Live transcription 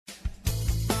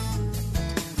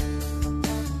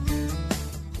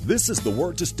This is the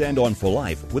Word to Stand On for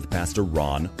Life with Pastor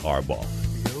Ron Arbaugh.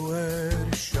 Your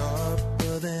word is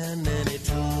sharper than any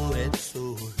two-edged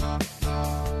sword,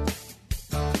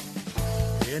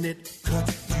 and it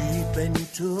cuts deep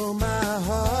into my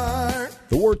heart.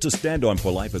 The Word to Stand On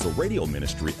for Life is a radio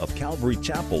ministry of Calvary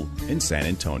Chapel in San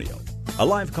Antonio. A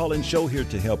live call-in show here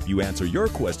to help you answer your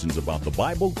questions about the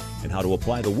Bible and how to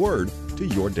apply the Word to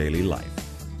your daily life.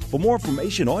 For more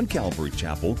information on Calvary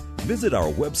Chapel, visit our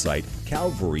website,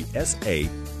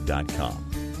 calvarysa.com.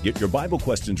 Get your Bible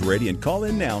questions ready and call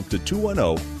in now to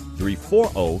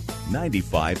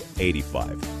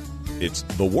 210-340-9585. It's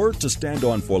The Word to Stand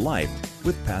On for Life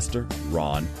with Pastor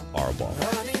Ron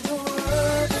Arbaugh.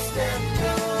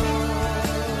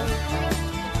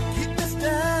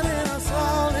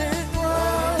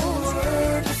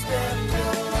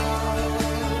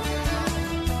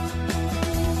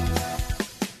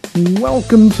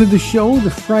 Welcome to the show,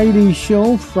 the Friday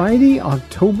show, Friday,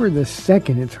 October the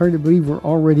 2nd. It's hard to believe we're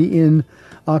already in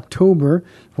October.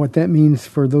 What that means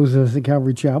for those of us at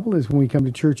Calvary Chapel is when we come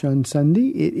to church on Sunday,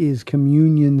 it is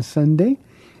Communion Sunday,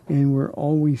 and we're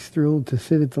always thrilled to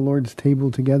sit at the Lord's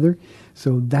table together.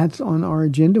 So that's on our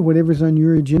agenda. Whatever's on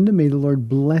your agenda, may the Lord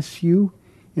bless you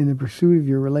in the pursuit of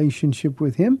your relationship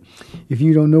with Him. If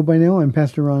you don't know by now, I'm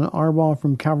Pastor Ron Arbaugh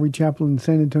from Calvary Chapel in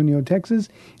San Antonio, Texas,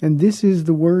 and this is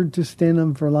the Word to Stand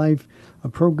On for Life, a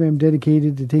program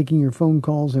dedicated to taking your phone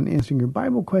calls and answering your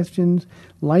Bible questions,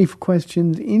 life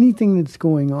questions, anything that's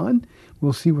going on.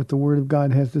 We'll see what the Word of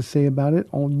God has to say about it.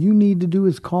 All you need to do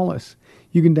is call us.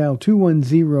 You can dial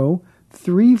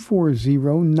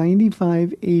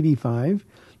 210-340-9585.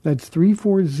 That's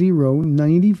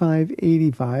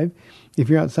 340-9585. If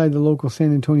you're outside the local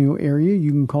San Antonio area, you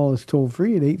can call us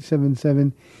toll-free at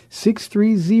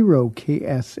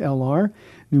 877-630-KSLR.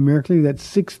 Numerically,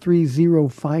 that's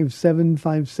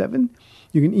 630-5757.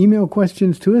 You can email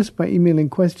questions to us by emailing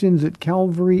questions at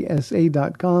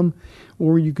calvarysa.com,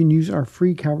 or you can use our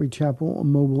free Calvary Chapel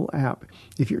mobile app.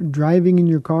 If you're driving in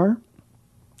your car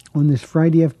on this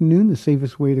Friday afternoon, the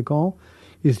safest way to call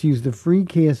is to use the free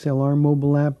KSLR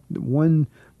mobile app, one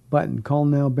button, Call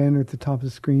Now banner at the top of the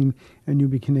screen, and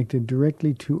you'll be connected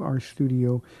directly to our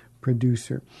studio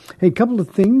producer. Hey, a couple of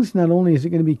things. Not only is it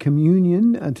going to be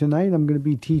communion tonight, I'm going to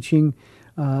be teaching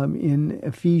in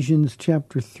Ephesians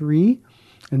chapter 3,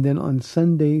 and then on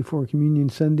Sunday, for Communion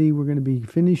Sunday, we're going to be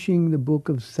finishing the book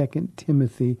of 2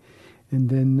 Timothy, and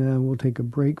then we'll take a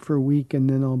break for a week, and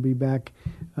then I'll be back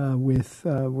we're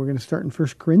going to start in 1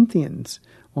 Corinthians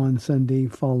on Sunday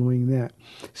following that.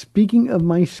 Speaking of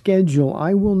my schedule,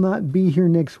 I will not be here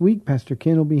next week. Pastor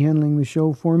Ken will be handling the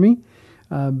show for me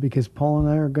because Paul and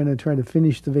I are going to try to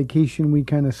finish the vacation we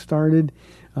kind of started.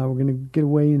 We're going to get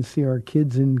away and see our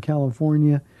kids in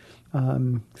California,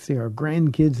 see our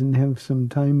grandkids, and have some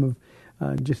time of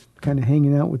just kind of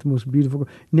hanging out with the most beautiful girl.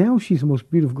 Now she's the most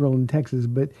beautiful girl in Texas,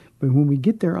 but when we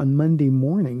get there on Monday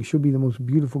morning, she'll be the most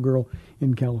beautiful girl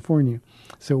in California.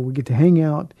 So we get to hang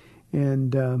out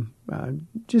and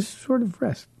just sort of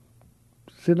rest.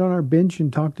 Sit on our bench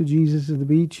and talk to Jesus at the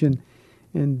beach and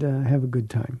have a good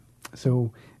time.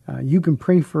 So you can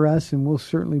pray for us, and we'll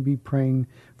certainly be praying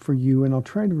for you. And I'll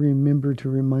try to remember to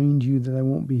remind you that I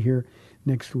won't be here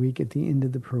next week at the end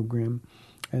of the program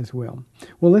as well.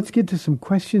 Well, let's get to some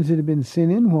questions that have been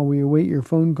sent in while we await your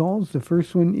phone calls. The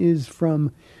first one is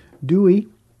from Dewey.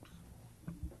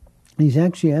 He's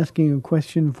actually asking a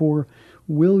question for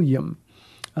William.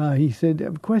 He said,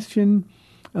 a question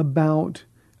about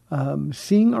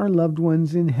seeing our loved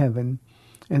ones in heaven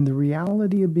and the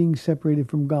reality of being separated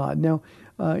from God. Now,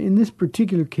 in this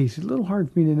particular case, it's a little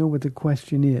hard for me to know what the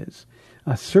question is.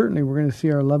 Certainly, we're going to see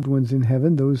our loved ones in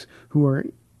heaven, those who are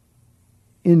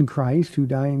in Christ, who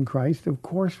die in Christ. Of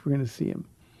course, we're going to see them.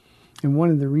 And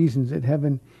one of the reasons that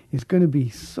heaven is going to be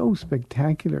so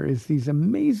spectacular is these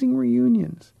amazing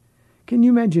reunions. Can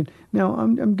you imagine? Now,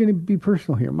 I'm going to be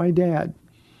personal here. My dad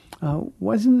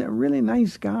wasn't a really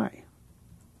nice guy.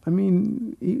 I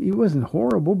mean, he wasn't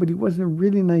horrible, but he wasn't a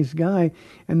really nice guy.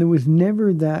 And there was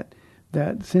never that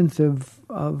sense of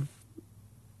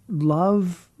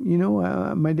love. You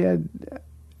know, my dad,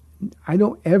 I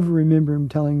don't ever remember him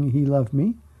telling me he loved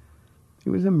me.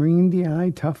 He was a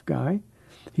marine-the-eye, tough guy.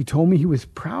 He told me he was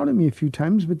proud of me a few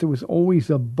times, but there was always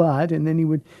a but, and then he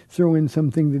would throw in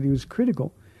something that he was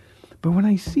critical. But when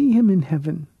I see him in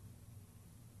heaven,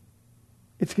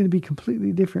 it's going to be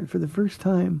completely different. For the first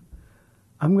time,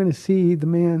 I'm going to see the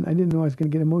man. I didn't know I was going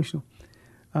to get emotional.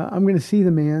 I'm going to see the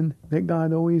man that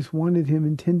God always wanted him,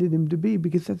 intended him to be,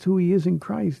 because that's who he is in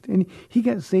Christ. And he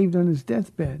got saved on his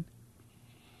deathbed.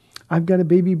 I've got a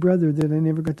baby brother that I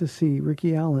never got to see,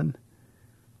 Ricky Allen.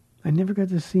 I never got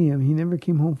to see him. He never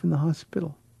came home from the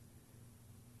hospital.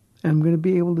 And I'm going to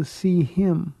be able to see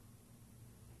him.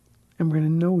 And we're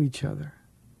going to know each other.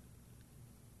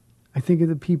 I think of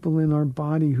the people in our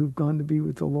body who've gone to be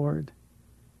with the Lord.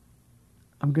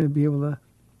 I'm going to be able to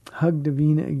hug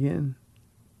Davina again.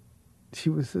 She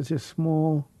was such a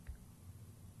small,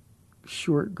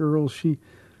 short girl. She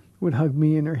would hug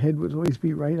me and her head would always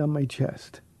be right on my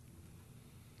chest.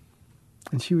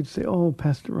 And she would say, "Oh,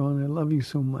 Pastor Ron, I love you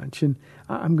so much." And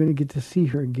I'm going to get to see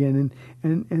her again.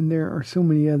 And there are so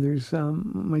many others.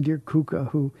 My dear Kuka,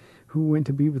 who went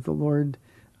to be with the Lord.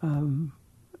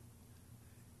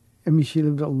 She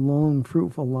lived a long,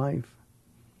 fruitful life.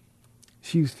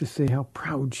 She used to say how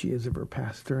proud she is of her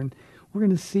pastor. And we're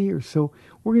going to see her. So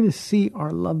we're going to see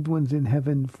our loved ones in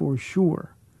heaven for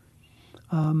sure.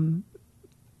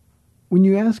 When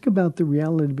you ask about the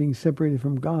reality of being separated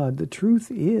from God, the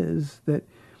truth is that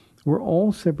we're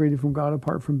all separated from God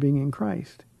apart from being in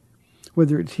Christ.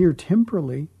 Whether it's here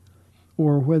temporally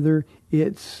or whether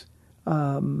it's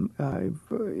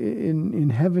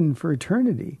in heaven for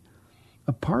eternity,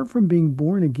 apart from being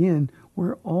born again,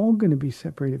 we're all going to be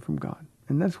separated from God.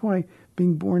 And that's why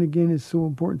being born again is so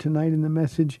important. Tonight in the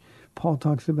message, Paul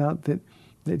talks about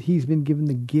that he's been given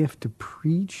the gift to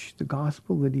preach the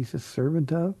gospel that he's a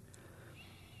servant of.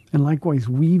 And likewise,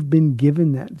 we've been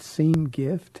given that same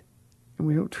gift. And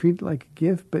we don't treat it like a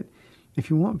gift, but if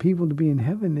you want people to be in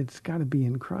heaven, it's got to be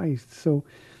in Christ. So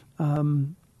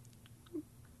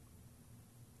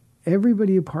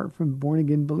everybody apart from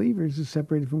born-again believers is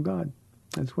separated from God.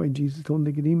 That's why Jesus told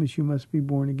Nicodemus, you must be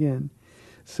born again.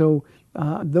 So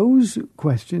those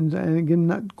questions, and again,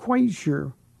 not quite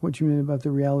sure what you meant about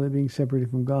the reality of being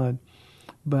separated from God,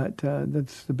 but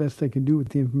that's the best I can do with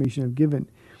the information I've given.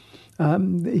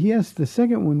 He asked, the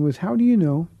second one was, how do you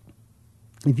know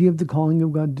if you have the calling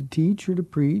of God to teach or to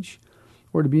preach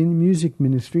or to be in the music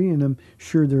ministry? And I'm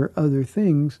sure there are other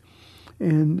things.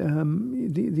 And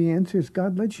the answer is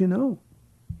God lets you know.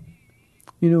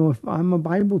 You know, if I'm a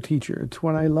Bible teacher, it's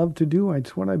what I love to do.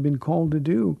 It's what I've been called to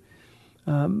do.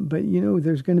 But, you know,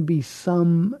 there's going to be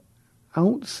some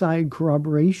outside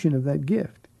corroboration of that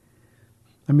gift.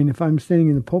 I mean, if I'm standing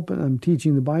in the pulpit and I'm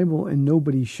teaching the Bible and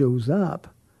nobody shows up,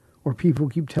 or people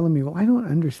keep telling me, well, I don't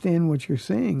understand what you're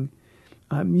saying,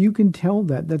 you can tell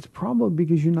that. That's probably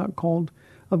because you're not called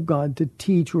of God to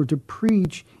teach or to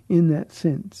preach in that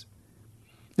sense.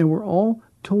 And we're all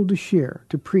told to share,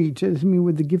 to preach. It doesn't mean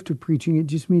with the gift of preaching. It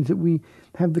just means that we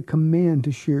have the command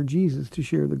to share Jesus, to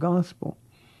share the gospel.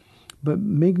 But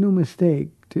make no mistake,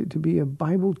 to be a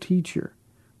Bible teacher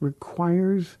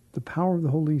requires the power of the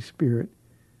Holy Spirit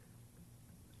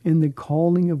and the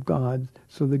calling of God.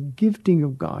 So the gifting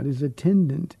of God is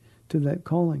attendant to that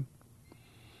calling.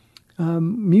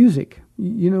 Music,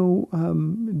 you know,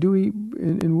 Dewey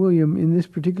and William, in this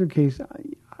particular case,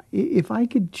 if I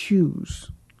could choose,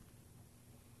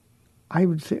 I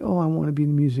would say, I want to be in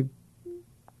the music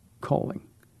calling.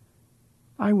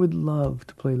 I would love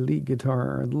to play lead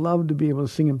guitar. I'd love to be able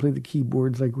to sing and play the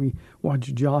keyboards like we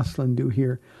watch Jocelyn do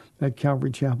here at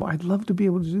Calvary Chapel. I'd love to be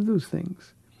able to do those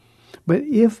things. But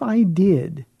if I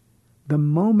did, the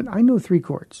moment, I know 3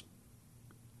 chords.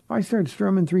 If I started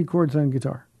strumming 3 chords on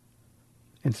guitar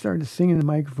and started singing in the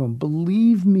microphone,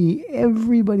 believe me,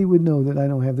 everybody would know that I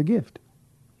don't have the gift.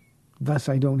 Thus,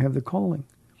 I don't have the calling.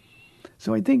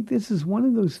 So I think this is one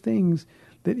of those things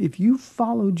that if you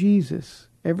follow Jesus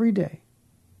every day,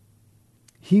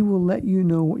 he will let you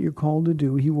know what you're called to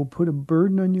do. He will put a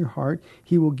burden on your heart.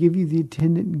 He will give you the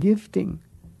attendant gifting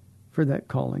for that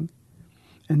calling.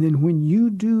 And then when you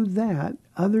do that,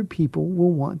 other people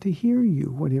will want to hear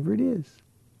you, whatever it is.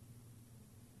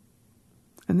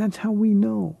 And that's how we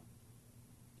know.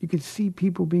 You can see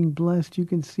people being blessed. You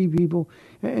can see people,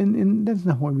 and that's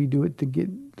not why we do it to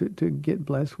get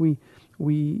blessed. We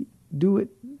do it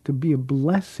to be a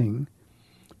blessing,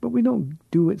 but we don't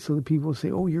do it so that people say,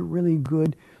 "Oh, you're really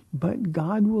good." But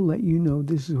God will let you know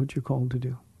this is what you're called to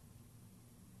do.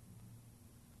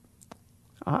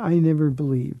 I never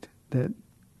believed that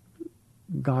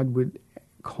God would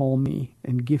call me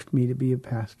and gift me to be a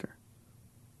pastor.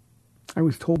 I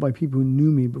was told by people who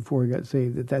knew me before I got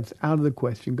saved that that's out of the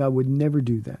question. God would never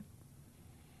do that.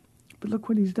 But look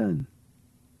what he's done.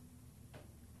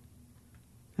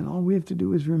 And all we have to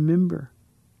do is remember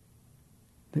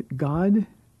that God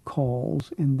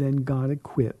calls and then God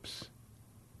equips.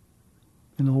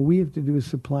 And all we have to do is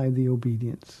supply the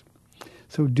obedience.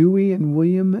 So Dewey and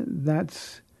William,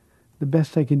 that's the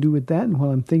best I can do with that. And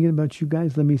while I'm thinking about you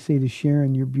guys, let me say to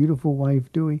Sharon, your beautiful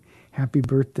wife, Dewey, happy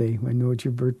birthday. I know it's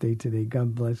your birthday today.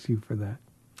 God bless you for that.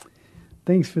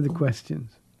 Thanks for the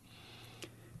questions.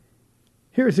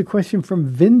 Here is a question from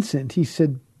Vincent. He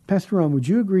said, Pastor Ron, would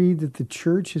you agree that the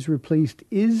church has replaced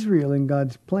Israel in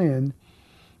God's plan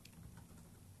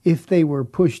if they were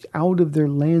pushed out of their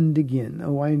land again?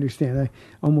 Oh, I understand. I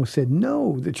almost said,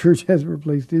 no, the church hasn't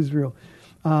replaced Israel.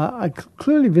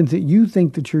 Clearly, Vincent, you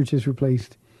think the church has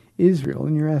replaced Israel,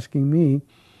 and you're asking me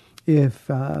if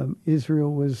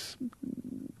Israel was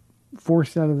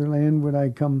forced out of their land, would I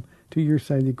come to your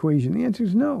side of the equation? The answer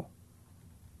is no.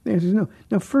 The answer is no.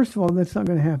 Now, first of all, that's not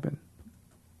going to happen.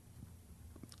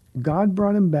 God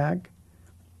brought him back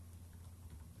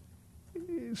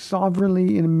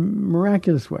sovereignly in a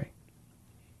miraculous way.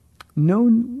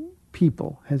 No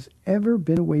people has ever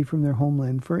been away from their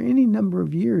homeland for any number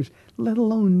of years, let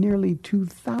alone nearly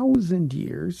 2,000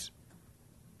 years,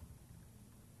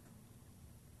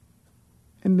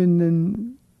 and been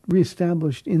then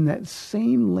reestablished in that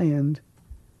same land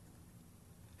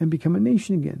and become a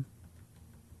nation again.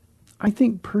 I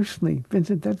think personally,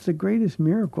 Vincent, that's the greatest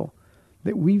miracle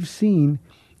that we've seen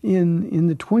in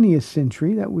the 20th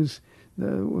century. That was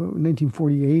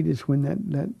 1948 is when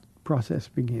that process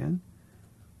began.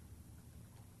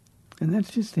 And that's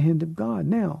just the hand of God.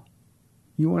 Now,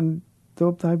 you want to throw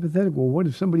up the hypothetical. What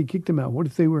if somebody kicked them out? What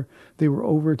if they were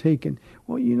overtaken?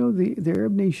 Well, you know, the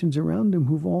Arab nations around them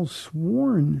who've all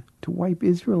sworn to wipe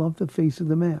Israel off the face of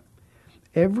the map.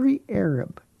 Every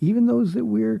Arab, even those that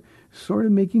we're sort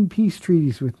of making peace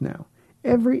treaties with now,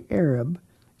 every Arab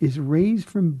is raised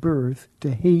from birth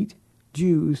to hate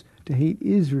Jews, to hate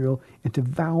Israel, and to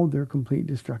vow their complete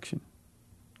destruction.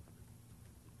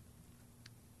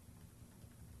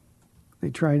 They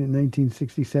tried in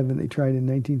 1967. They tried in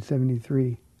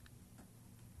 1973.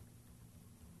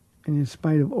 And in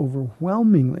spite of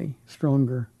overwhelmingly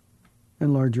stronger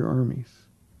and larger armies,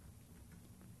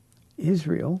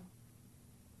 Israel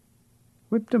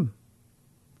whipped them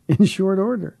in short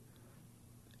order.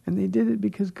 And they did it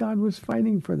because God was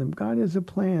fighting for them. God has a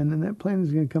plan, and that plan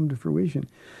is going to come to fruition.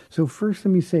 So first,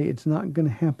 let me say, it's not going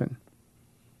to happen.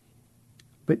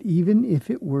 But even if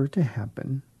it were to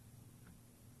happen,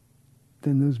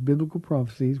 then those biblical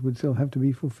prophecies would still have to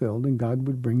be fulfilled, and God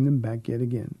would bring them back yet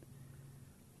again.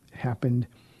 It happened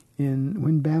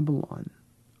when Babylon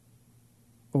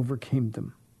overcame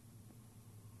them.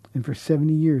 And for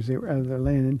 70 years they were out of their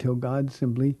land until God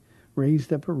simply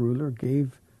raised up a ruler,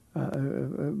 gave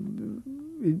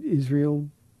Israel,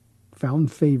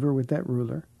 found favor with that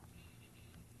ruler,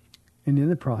 and in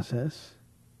the process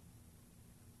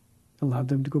allowed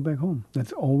them to go back home.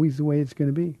 That's always the way it's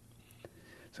going to be.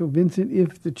 So, Vincent,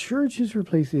 if the church has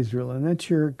replaced Israel, and that's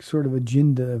your sort of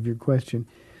agenda of your question,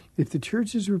 if the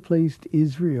church has replaced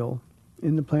Israel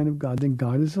in the plan of God, then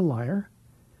God is a liar.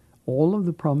 All of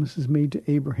the promises made to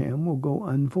Abraham will go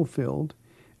unfulfilled,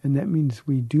 and that means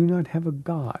we do not have a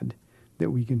God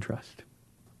that we can trust.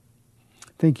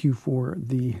 Thank you for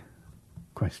the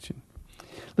question.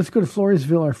 Let's go to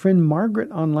Floresville. Our friend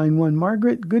Margaret on line 1.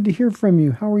 Margaret, good to hear from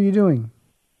you. How are you doing?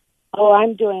 Oh,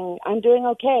 I'm doing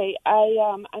okay.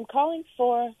 I'm calling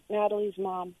for Natalie's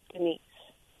mom, Denise.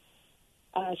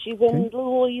 She's in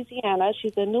Louisiana.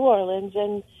 She's in New Orleans,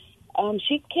 and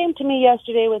she came to me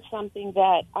yesterday with something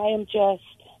that I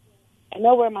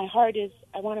know where my heart is.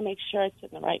 I want to make sure it's in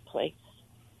the right place.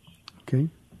 Okay.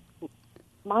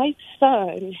 My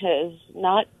son has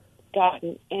not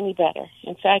gotten any better.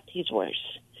 In fact, he's worse.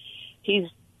 He's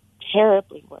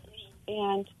terribly worse.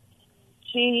 And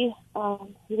he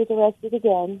was arrested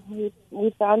again.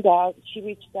 We found out. She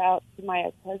reached out to my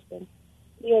ex-husband.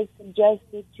 He has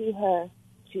suggested to her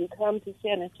to come to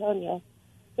San Antonio,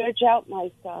 search out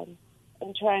my son,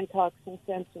 and try and talk some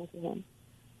sense into him.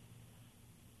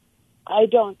 I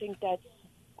don't think that's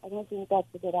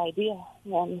a good idea.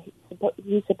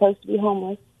 He's supposed to be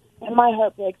homeless, and my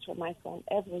heart breaks for my son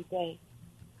every day.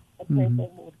 I pray for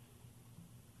him.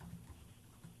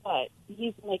 But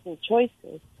he's making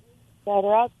choices that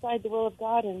are outside the will of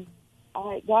God, and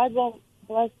God won't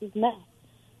bless his mess.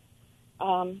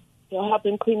 He'll help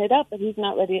him clean it up, but he's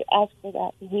not ready to ask for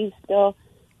that. And he's still,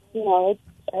 it's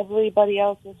everybody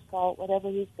else's fault, whatever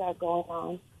he's got going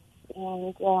on.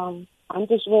 And I'm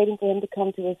just waiting for him to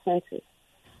come to his senses.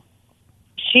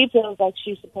 She feels like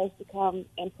she's supposed to come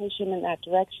and push him in that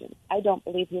direction. I don't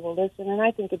believe he will listen, and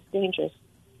I think it's dangerous,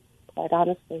 quite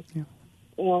honestly. Yeah.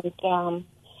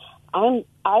 And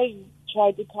I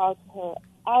tried to talk her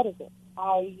out of it.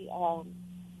 I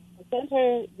sent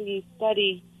her the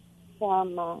study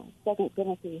from 2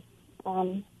 Timothy,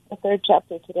 the 3rd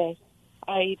chapter today.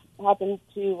 I happened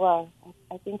to,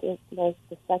 I think it was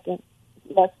the second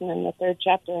lesson in the 3rd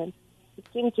chapter, and it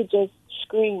seemed to just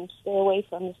scream, stay away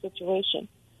from the situation.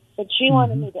 But she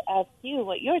wanted me to ask you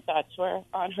what your thoughts were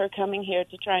on her coming here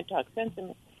to try and talk sense to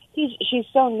me. She's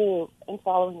so new in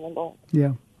following the Lord.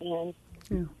 Yeah. And,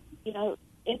 you know,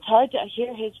 it's hard to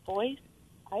hear his voice.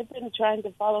 I've been trying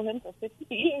to follow him for 50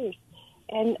 years,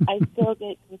 and I still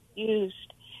get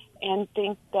confused and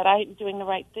think that I'm doing the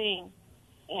right thing.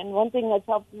 And one thing that's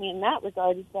helped me in that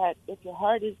regard is that if your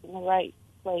heart is in the right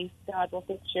place, God will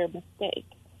fix your mistake.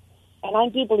 And I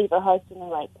do believe her heart's in the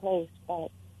right place, but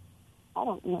I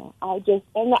don't know.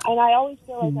 And I always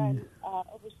feel like I'm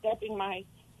overstepping my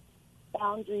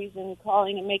boundaries and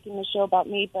calling and making the show about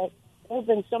me, but there have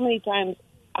been so many times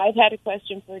I've had a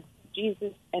question for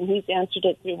Jesus, and he's answered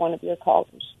it through one of your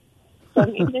callers. So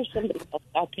maybe there's somebody else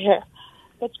out there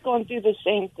that's going through the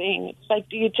same thing. It's like,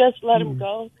 do you just let him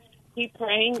go, keep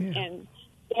praying, and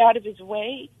stay out of his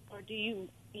way? Or do you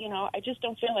I just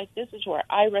don't feel like this is where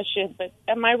I rush in. But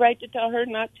am I right to tell her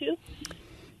not to?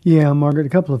 Yeah, Margaret, a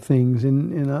couple of things,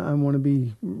 and I want to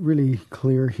be really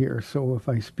clear here. So if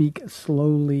I speak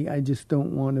slowly, I just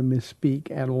don't want to misspeak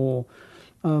at all.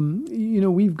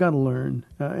 We've got to learn,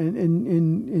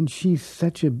 and she's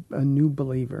such a new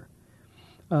believer.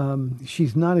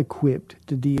 She's not equipped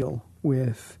to deal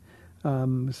with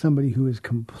somebody who is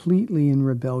completely in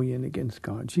rebellion against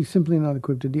God. She's simply not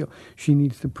equipped to deal. She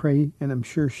needs to pray, and I'm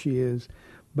sure she is,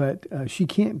 but she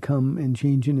can't come and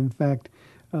change it. In fact,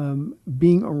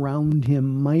 being around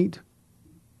him might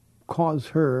cause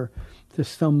her to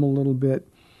stumble a little bit.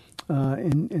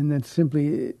 And that's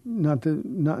simply not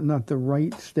the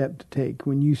right step to take.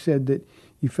 When you said that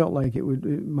you felt like it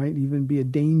might even be a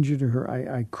danger to her,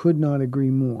 I could not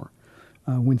agree more.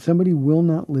 When somebody will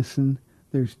not listen,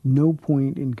 there's no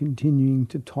point in continuing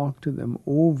to talk to them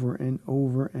over and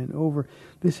over and over.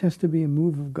 This has to be a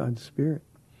move of God's Spirit.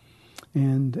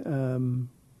 And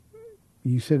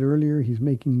you said earlier he's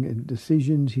making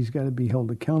decisions. He's got to be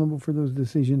held accountable for those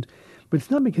decisions. But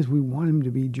it's not because we want him to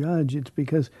be judged. It's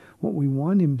because what we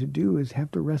want him to do is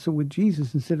have to wrestle with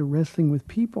Jesus instead of wrestling with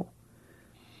people.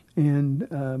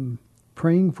 And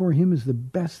praying for him is the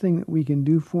best thing that we can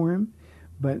do for him.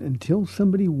 But until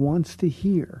somebody wants to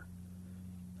hear,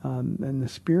 and the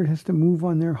Spirit has to move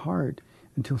on their heart,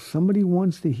 until somebody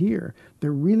wants to hear,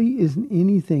 there really isn't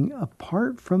anything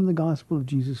apart from the gospel of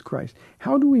Jesus Christ.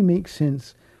 How do we make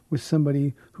sense with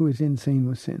somebody who is insane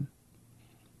with sin?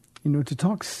 To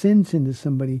talk sense into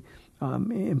somebody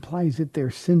implies that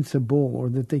they're sensible or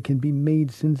that they can be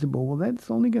made sensible. Well, that's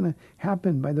only going to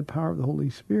happen by the power of the Holy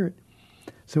Spirit.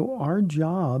 So our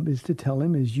job is to tell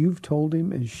him, as you've told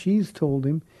him, as she's told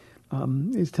him,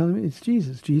 is tell him it's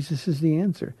Jesus. Jesus is the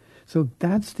answer. So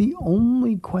that's the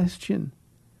only question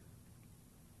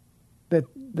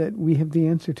that we have the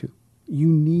answer to. You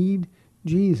need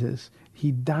Jesus.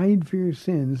 He died for your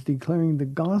sins, declaring the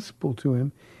gospel to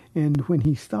him. And when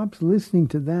he stops listening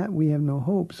to that, we have no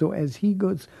hope. So as he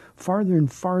goes farther and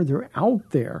farther out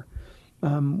there,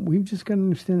 we've just got to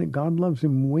understand that God loves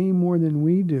him way more than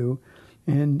we do.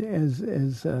 And as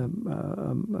a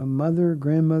mother,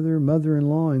 grandmother,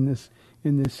 mother-in-law in this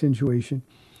situation,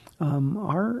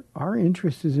 our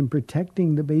interest is in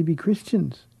protecting the baby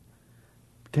Christians,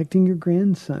 protecting your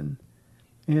grandson.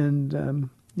 And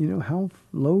how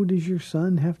low does your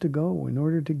son have to go in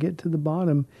order to get to the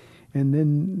bottom? And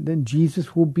then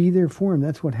Jesus will be there for him.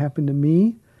 That's what happened to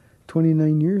me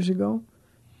 29 years ago.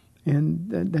 And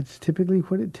that's typically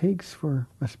what it takes for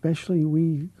especially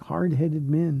we hard-headed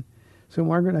men. So,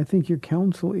 Margaret, I think your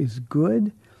counsel is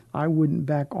good. I wouldn't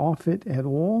back off it at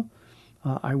all.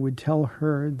 I would tell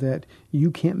her that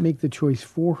you can't make the choice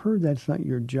for her. That's not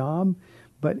your job.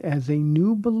 But as a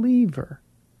new believer,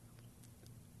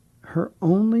 her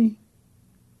only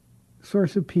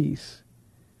source of peace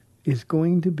is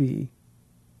going to be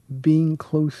being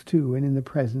close to and in the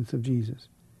presence of Jesus.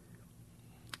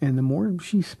 And the more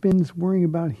she spends worrying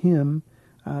about him,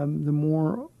 the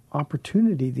more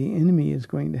opportunity the enemy is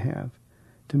going to have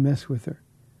to mess with her.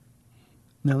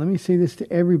 Now, let me say this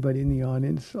to everybody in the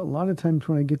audience. A lot of times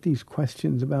when I get these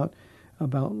questions about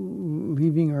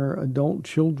leaving our adult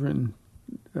children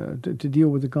to deal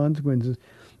with the consequences,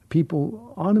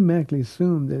 people automatically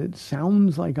assume that it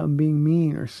sounds like I'm being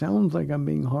mean or sounds like I'm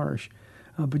being harsh.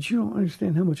 But you don't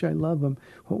understand how much I love them.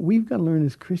 What we've got to learn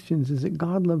as Christians is that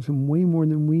God loves them way more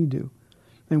than we do.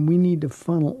 And we need to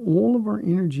funnel all of our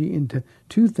energy into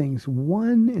two things.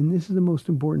 One, and this is the most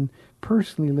important,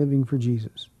 personally living for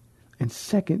Jesus. And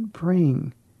second,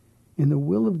 praying in the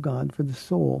will of God for the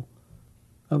soul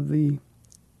of the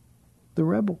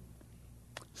rebel.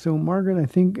 So, Margaret, I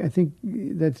think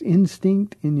that's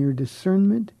instinct in your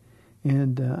discernment.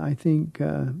 And I think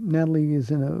Natalie is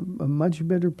in a much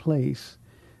better place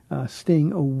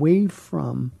staying away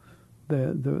from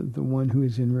the one who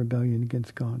is in rebellion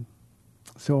against God.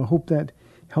 So I hope that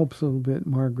helps a little bit,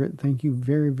 Margaret. Thank you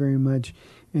very, very much.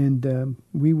 And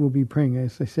we will be praying.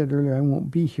 As I said earlier, I won't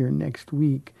be here next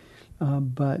week,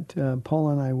 but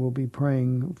Paula and I will be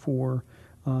praying for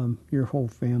your whole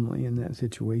family in that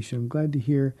situation. I'm glad to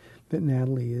hear that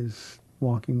Natalie is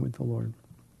walking with the Lord.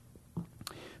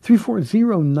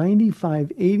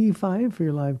 340-9585 for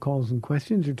your live calls and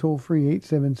questions, or toll-free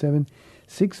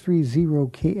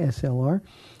 877-630-KSLR.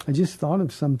 I just thought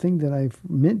of something that I've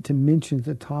meant to mention at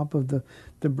the top of the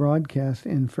broadcast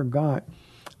and forgot.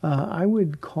 I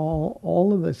would call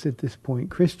all of us at this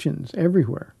point, Christians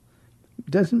everywhere.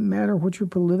 Doesn't matter what your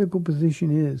political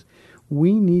position is.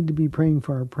 We need to be praying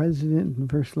for our president and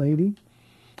first lady.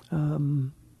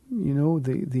 The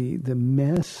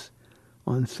mess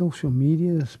on social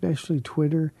media, especially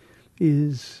Twitter,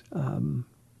 is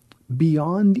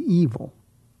beyond evil.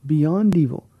 Beyond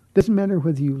evil. Doesn't matter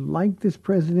whether you like this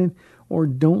president or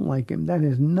don't like him. That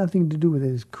has nothing to do with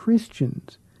it. As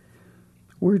Christians,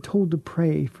 we're told to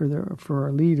pray for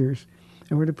our leaders,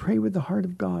 and we're to pray with the heart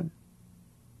of God.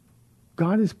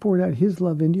 God has poured out his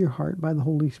love into your heart by the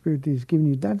Holy Spirit that he's given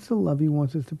you. That's the love he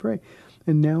wants us to pray.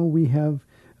 And now we have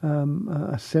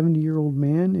a 70-year-old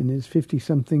man and his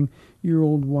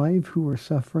 50-something-year-old wife who are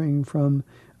suffering from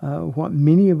what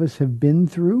many of us have been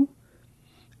through.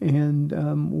 And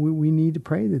we need to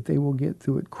pray that they will get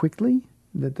through it quickly,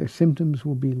 that their symptoms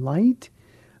will be light,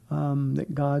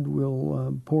 that God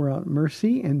will pour out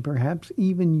mercy and perhaps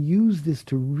even use this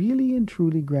to really and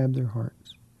truly grab their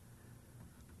hearts.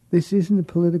 This isn't a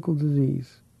political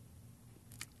disease.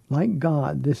 Like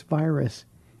God, this virus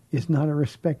is not a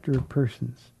respecter of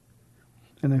persons.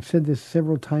 And I've said this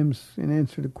several times in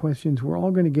answer to questions. We're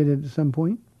all going to get it at some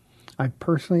point. I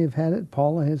personally have had it.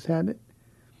 Paula has had it.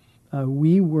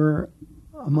 We were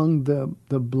among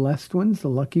the blessed ones, the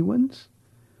lucky ones,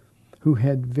 who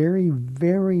had very,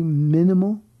 very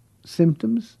minimal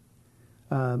symptoms.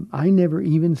 I never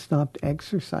even stopped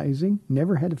exercising,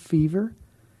 never had a fever.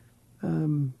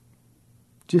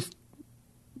 Just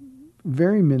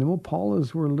very minimal.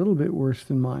 Paula's were a little bit worse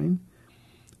than mine.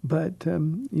 But,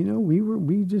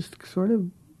 we just sort of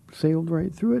sailed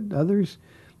right through it. Others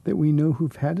that we know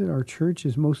who've had it, our church,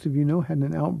 as most of you know, had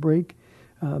an outbreak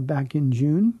back in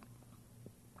June.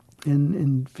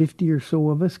 And 50 or so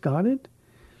of us got it.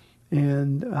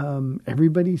 And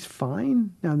everybody's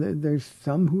fine. Now, there's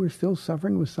some who are still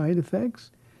suffering with side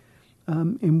effects.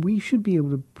 And we should be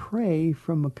able to pray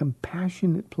from a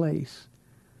compassionate place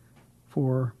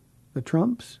for the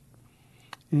Trumps.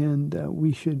 And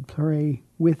we should pray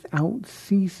without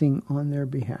ceasing on their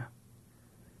behalf.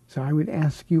 So I would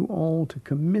ask you all to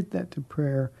commit that to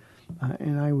prayer,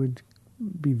 and I would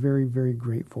be very, very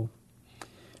grateful.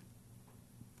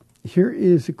 Here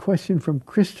is a question from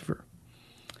Christopher.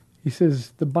 He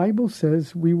says, the Bible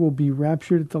says we will be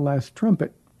raptured at the last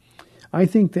trumpet. I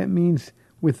think that means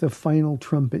with the final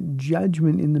trumpet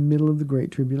judgment in the middle of the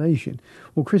Great Tribulation.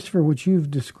 Well, Christopher, what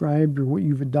you've described or what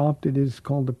you've adopted is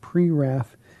called a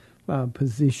pre-wrath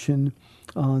position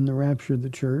on the rapture of the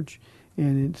church.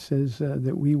 And it says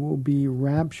that we will be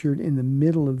raptured in the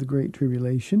middle of the Great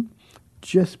Tribulation,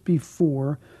 just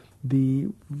before the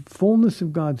fullness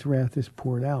of God's wrath is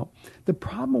poured out. The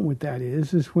problem with that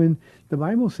is when the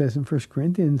Bible says in 1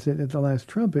 Corinthians that at the last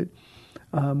trumpet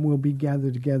we'll be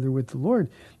gathered together with the Lord,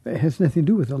 it has nothing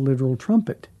to do with a literal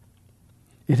trumpet.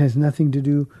 It has nothing to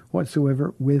do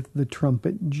whatsoever with the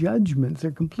trumpet judgments.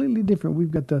 They're completely different.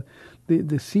 We've got the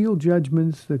seal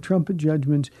judgments, the trumpet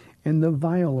judgments, and the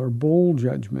vial or bowl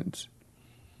judgments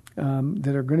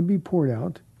that are going to be poured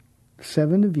out,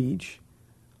 7 of each,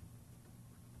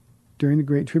 during the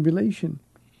Great Tribulation.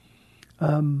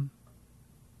 So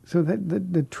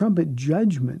that the trumpet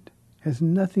judgment has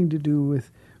nothing to do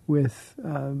with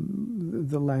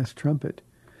the last trumpet.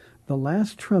 The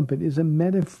last trumpet is a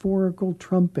metaphorical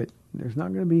trumpet. There's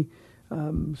not going to be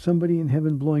somebody in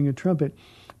heaven blowing a trumpet,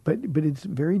 but it's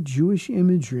very Jewish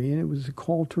imagery, and it was a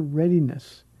call to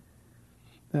readiness.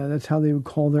 That's how they would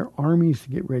call their armies to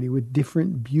get ready, with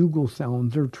different bugle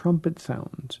sounds or trumpet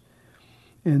sounds.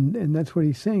 And that's what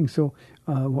he's saying. So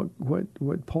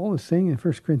what Paul is saying in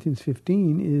 1 Corinthians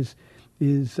 15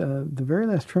 is the very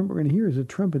last trumpet we're going to hear is a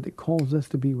trumpet that calls us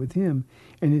to be with him.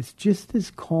 And it's just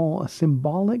this call, a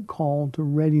symbolic call to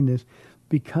readiness,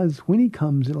 because when he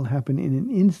comes, it'll happen in an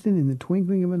instant, in the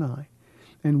twinkling of an eye,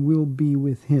 and we'll be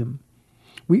with him.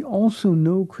 We also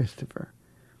know, Christopher,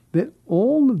 that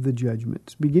all of the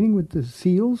judgments, beginning with the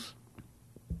seals,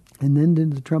 and then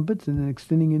into the trumpets, and then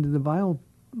extending into the vial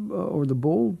or the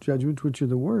bowl judgments, which are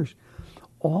the worst,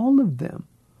 all of them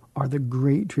are the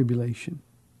Great Tribulation.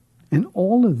 And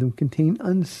all of them contain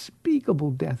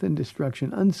unspeakable death and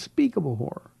destruction, unspeakable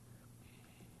horror.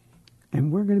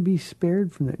 And we're going to be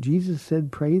spared from that. Jesus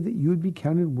said, pray that you would be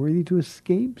counted worthy to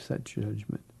escape such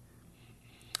judgment.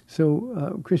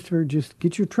 So, Christopher, just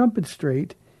get your trumpet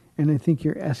straight, and I think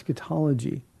your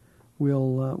eschatology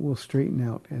will straighten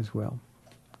out as well.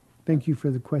 Thank you for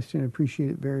the question. I appreciate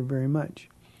it very, very much.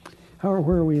 Where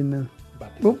are we in the...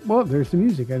 well, there's the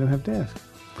music. I don't have to ask.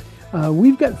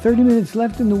 We've got 30 minutes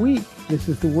left in the week. This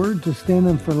is the Word to Stand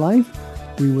on for Life.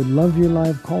 We would love your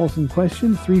live calls and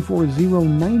questions,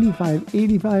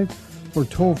 340-9585 or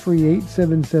toll-free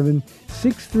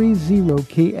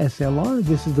 877-630-KSLR.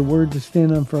 This is the Word to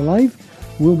Stand on for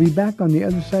Life. We'll be back on the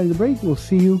other side of the break. We'll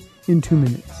see you in 2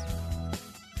 minutes.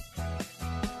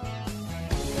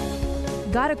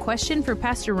 Got a question for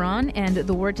Pastor Ron and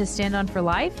the Word to Stand on for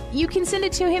Life? You can send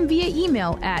it to him via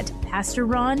email at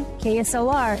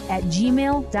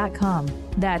pastorronksLR@gmail.com.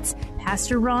 That's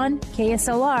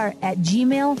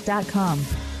pastorronksLR@gmail.com.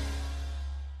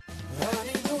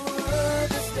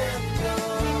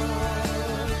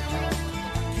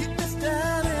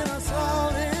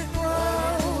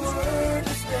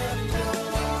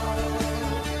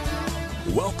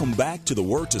 Welcome back to the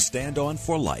Word to Stand on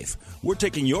for Life. We're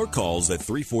taking your calls at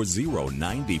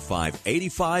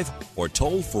 340-9585 or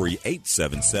toll-free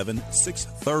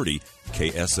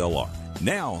 877-630-KSLR.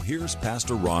 Now, here's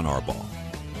Pastor Ron Arbaugh.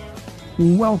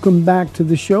 Welcome back to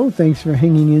the show. Thanks for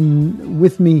hanging in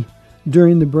with me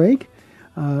during the break.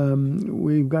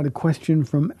 We've got a question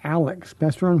from Alex.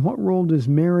 Pastor Ron, what role does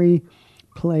Mary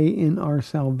play in our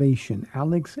salvation?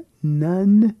 Alex,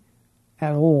 none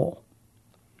at all.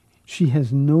 She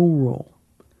has no role.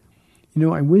 You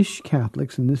know, I wish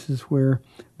Catholics, and this is where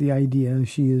the idea,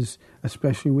 she is,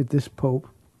 especially with this Pope,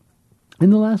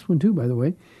 and the last one too, by the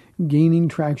way, gaining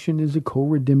traction as a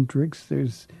co-redemptrix.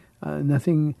 There's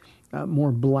nothing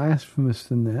more blasphemous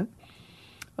than that.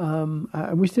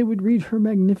 I wish they would read her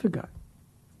Magnificat.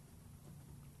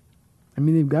 I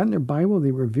mean, they've got in their Bible,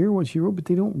 they revere what she wrote, but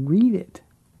they don't read it.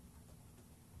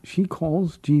 She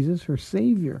calls Jesus her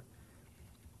Savior.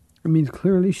 It means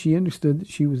clearly she understood that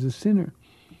she was a sinner.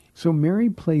 So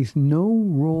Mary plays no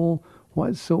role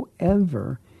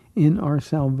whatsoever in our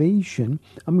salvation.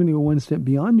 I'm going to go one step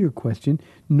beyond your question.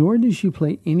 Nor does she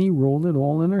play any role at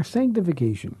all in our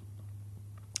sanctification.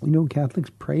 You know,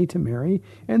 Catholics pray to Mary,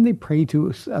 and they pray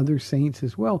to other saints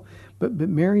as well. But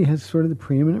Mary has sort of the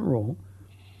preeminent role.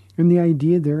 And the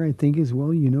idea there, I think, is,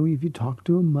 well, you know, if you talk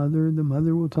to a mother, the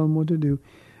mother will tell them what to do.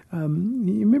 You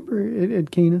remember at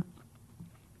Cana?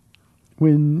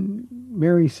 When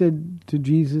Mary said to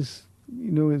Jesus,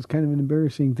 you know, it's kind of an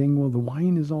embarrassing thing, well, the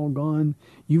wine is all gone,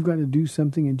 you've got to do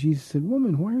something. And Jesus said,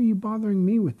 woman, why are you bothering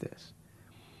me with this?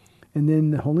 And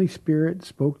then the Holy Spirit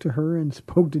spoke to her and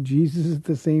spoke to Jesus at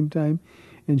the same time.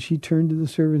 And she turned to the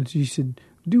servants and she said,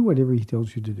 do whatever he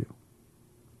tells you to do.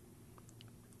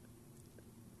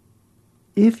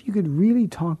 If you could really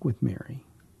talk with Mary,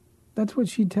 that's what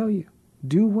she'd tell you.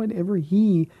 Do whatever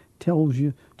he tells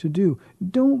you to do.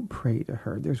 Don't pray to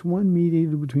her. There's one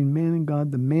mediator between man and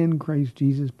God, the man Christ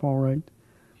Jesus, Paul writes.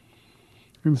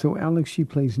 And so, Alex, she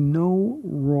plays no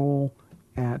role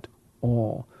at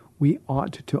all. We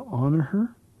ought to honor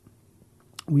her.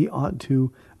 We ought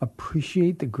to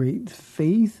appreciate the great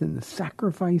faith and the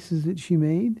sacrifices that she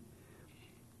made.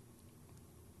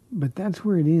 But that's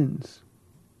where it ends.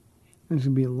 There's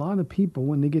going to be a lot of people,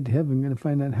 when they get to heaven, going to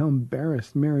find out how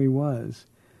embarrassed Mary was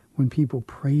when people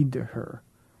prayed to her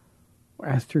or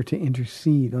asked her to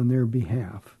intercede on their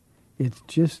behalf. It's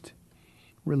just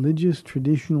religious,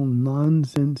 traditional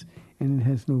nonsense, and it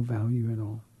has no value at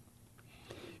all.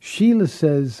 Sheila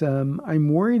says,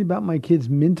 I'm worried about my kids'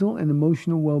 mental and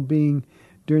emotional well-being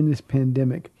during this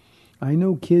pandemic. I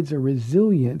know kids are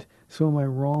resilient, so am I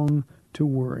wrong to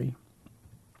worry?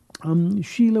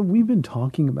 Sheila, we've been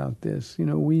talking about this. You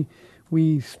know, we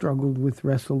wrestled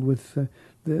with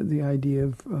the idea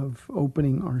of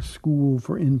opening our school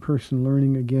for in-person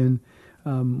learning again.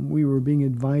 We were being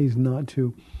advised not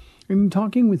to. And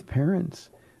talking with parents,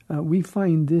 we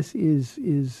find this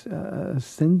is a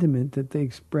sentiment that they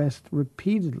expressed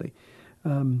repeatedly.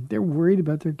 They're worried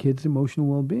about their kids' emotional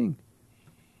well-being.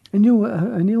 And you know,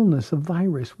 an illness, a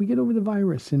virus, we get over the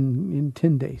virus in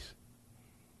 10 days.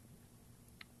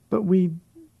 But we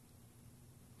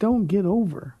don't get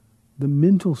over the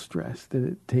mental stress that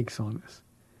it takes on us.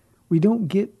 We don't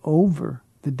get over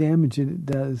the damage that it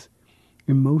does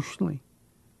emotionally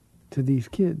to these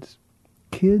kids.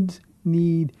 Kids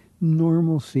need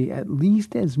normalcy at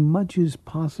least as much as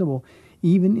possible,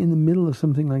 even in the middle of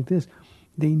something like this.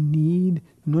 They need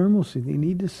normalcy. They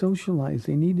need to socialize.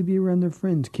 They need to be around their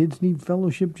friends. Kids need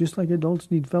fellowship just like adults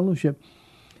need fellowship.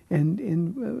 And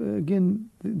again,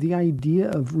 the idea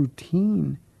of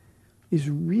routine is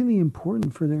really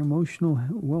important for their emotional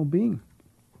well-being.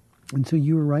 And so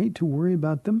you're right to worry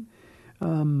about them.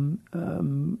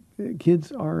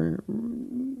 Kids are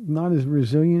not as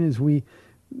resilient as we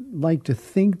like to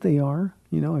think they are.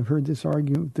 I've heard this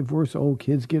argument with divorce,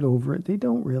 kids get over it. They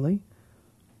don't really.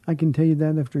 I can tell you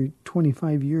that after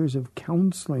 25 years of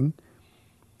counseling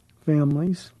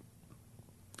families,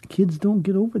 kids don't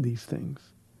get over these things.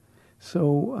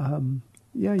 So,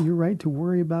 you're right to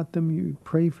worry about them. You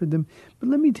pray for them. But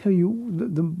let me tell you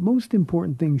the most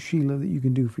important thing, Sheila, that you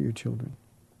can do for your children.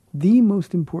 The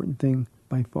most important thing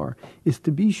by far is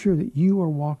to be sure that you are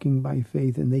walking by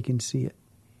faith and they can see it.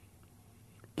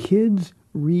 Kids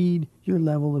read your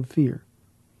level of fear.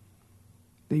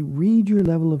 They read your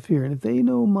level of fear. And if they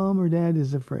know mom or dad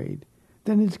is afraid,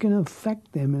 then it's going to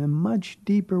affect them in a much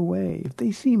deeper way. If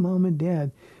they see mom and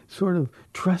dad sort of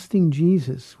trusting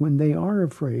Jesus when they are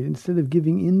afraid, instead of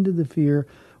giving into the fear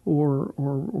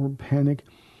or panic,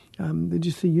 they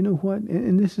just say, you know what?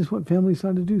 And this is what families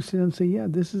ought to do. Sit down and say, yeah,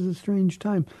 this is a strange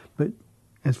time. But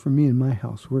as for me and my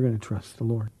house, we're going to trust the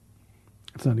Lord.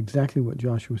 It's not exactly what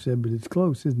Joshua said, but it's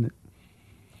close, isn't it?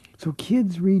 So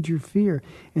kids read your fear,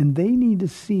 and they need to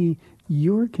see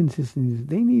your consistency.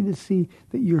 They need to see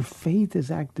that your faith is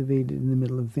activated in the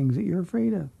middle of things that you're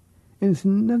afraid of. And it's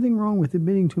nothing wrong with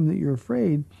admitting to them that you're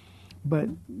afraid, but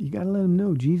you got to let them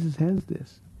know Jesus has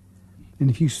this.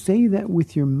 And if you say that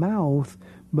with your mouth,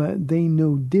 but they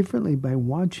know differently by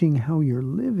watching how you're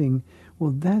living,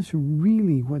 well, that's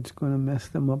really what's going to mess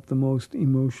them up the most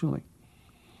emotionally.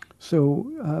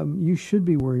 So you should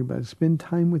be worried about it. Spend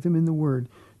time with them in the Word.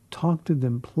 Talk to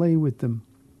them, play with them,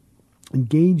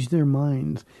 engage their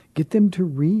minds, get them to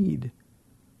read.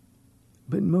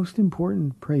 But most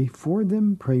important, pray for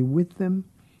them, pray with them,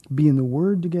 be in the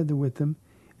Word together with them,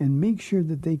 and make sure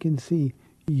that they can see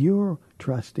you're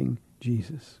trusting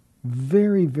Jesus.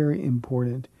 Very, very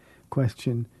important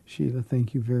question, Sheila.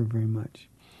 Thank you very, very much.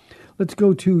 Let's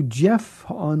go to Jeff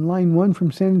on line 1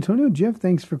 from San Antonio. Jeff,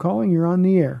 thanks for calling. You're on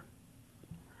the air.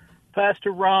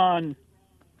 Pastor Ron.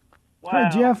 Wow. Hi,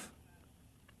 Jeff.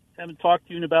 Haven't talked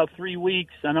to you in about 3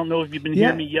 weeks. I don't know if you've been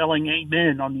hearing me yelling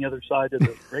amen on the other side of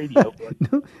the radio.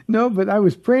 But. No, but I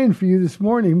was praying for you this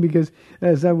morning because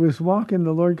as I was walking,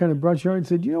 the Lord kind of brought you out and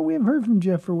said, we haven't heard from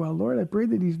Jeff for a while. Lord, I pray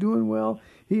that he's doing well.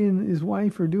 He and his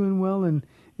wife are doing well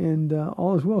and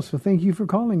all is well. So thank you for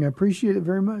calling. I appreciate it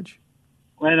very much.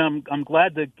 And I'm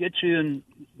glad to get you in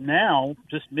now,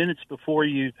 just minutes before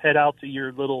you head out to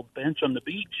your little bench on the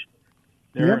beach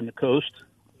there on the coast.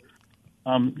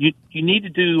 You need to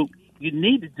do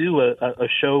a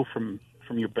show from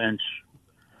your bench,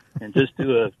 and just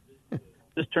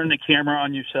just turn the camera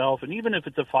on yourself, and even if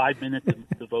it's a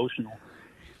 5-minute devotional.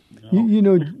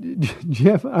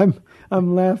 Jeff,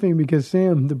 I'm laughing because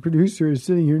Sam, the producer, is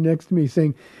sitting here next to me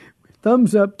saying,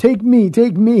 "Thumbs up, take me."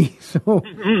 So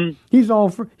he's all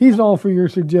for your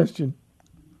suggestion.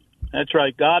 That's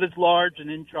right. God is large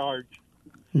and in charge.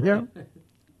 Yeah.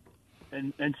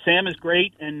 And Sam is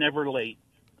great and never late.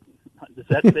 Does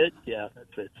that fit? Yeah, that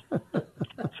fits.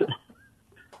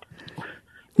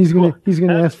 He's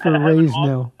gonna ask for a raise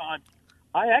now.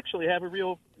 I actually have a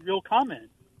real comment.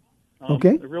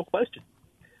 Okay. A real question.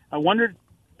 I wondered,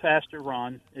 Pastor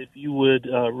Ron, if you would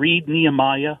read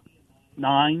Nehemiah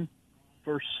 9,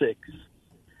 verse 6.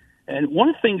 And one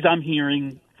of the things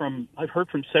I've heard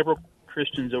from several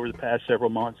Christians over the past several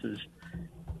months is,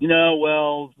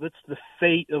 that's the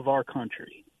fate of our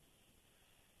country.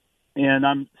 And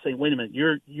I'm saying, wait a minute,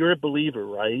 you're a believer,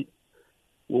 right?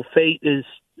 Well, fate is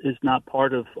not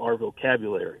part of our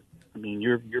vocabulary. I mean,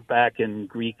 you're back in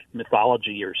Greek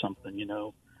mythology or something,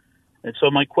 And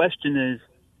so my question is,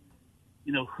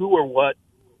 who or what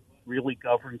really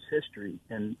governs history?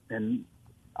 And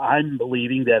I'm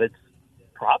believing that it's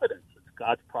providence. It's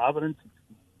God's providence.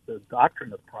 It's the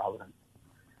doctrine of providence.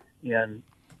 And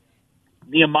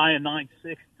Nehemiah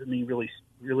 9:6 to me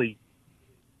really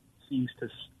seems to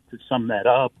sum that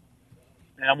up.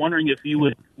 And I'm wondering if you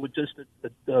would just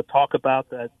talk about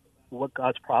that, what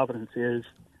God's providence is,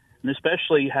 and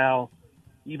especially how,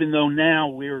 even though now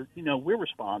we're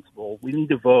responsible, we need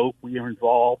to vote, we are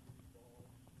involved,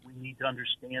 we need to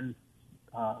understand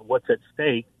what's at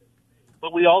stake,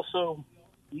 but we also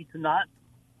need to not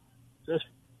just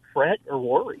fret or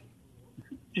worry.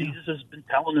 Jesus has been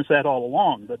telling us that all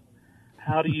along, but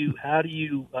how do you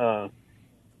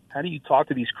talk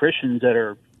to these Christians that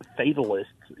are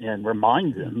fatalists and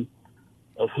remind them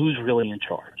of who's really in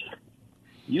charge?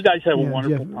 You guys have a Yeah,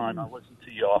 wonderful Jeff. time. I'll listen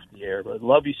to you off the air. But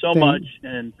love you so much.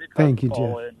 And big thank you,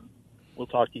 Paul, Jeff. and we'll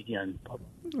talk to you again.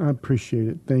 I appreciate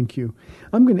it. Thank you.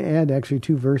 I'm going to add actually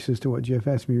 2 verses to what Jeff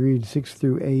asked me to read, 6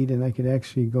 through 8, and I could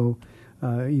actually go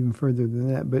even further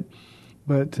than that.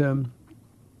 But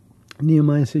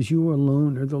Nehemiah says, "You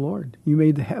alone are the Lord. You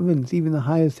made the heavens, even the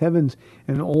highest heavens,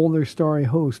 and all their starry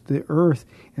host, the earth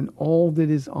and all that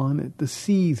is on it, the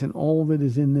seas and all that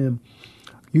is in them.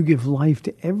 You give life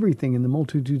to everything, and the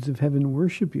multitudes of heaven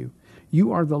worship you.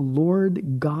 You are the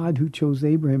Lord God who chose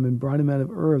Abraham and brought him out of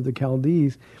Ur of the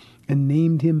Chaldees and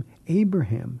named him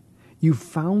Abraham. You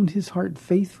found his heart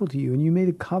faithful to you, and you made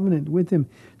a covenant with him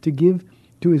to give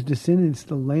to his descendants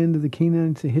the land of the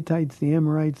Canaanites, the Hittites, the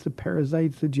Amorites, the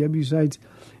Perizzites, the Jebusites,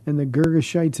 and the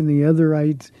Girgashites, and the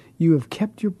otherites. You have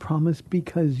kept your promise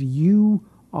because you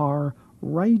are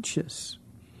righteous."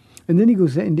 And then he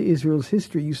goes into Israel's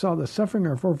history. You saw the suffering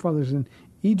of our forefathers in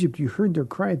Egypt. You heard their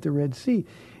cry at the Red Sea.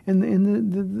 And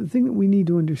the thing that we need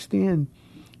to understand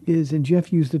is, and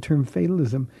Jeff used the term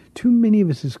fatalism, too many of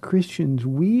us as Christians,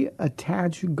 we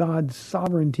attach God's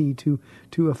sovereignty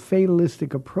to a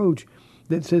fatalistic approach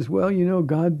that says, well, you know,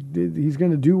 God, he's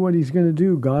going to do what he's going to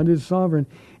do. God is sovereign.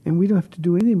 And we don't have to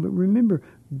do anything. But remember,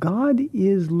 God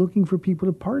is looking for people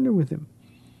to partner with him.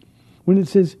 When it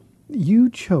says, you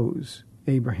chose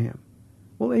Abraham,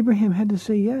 well, Abraham had to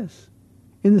say yes.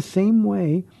 In the same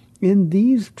way, in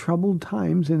these troubled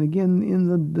times, and again, in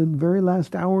the very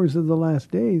last hours of the last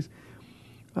days,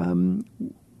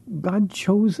 God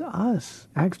chose us.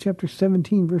 Acts chapter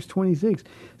 17, verse 26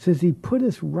 says he put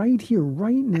us right here,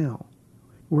 right now.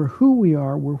 We're who we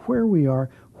are, we're where we are,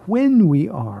 when we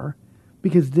are,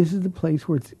 because this is the place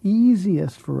where it's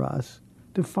easiest for us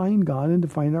to find God and to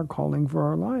find our calling for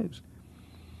our lives.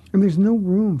 And there's no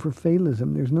room for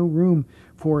fatalism. There's no room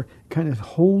for kind of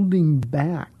holding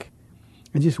back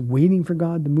and just waiting for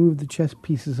God to move the chess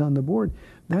pieces on the board.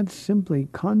 That's simply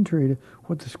contrary to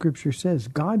what the Scripture says.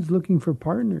 God's looking for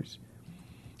partners.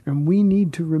 And we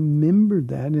need to remember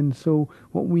that. And so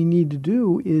what we need to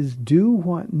do is do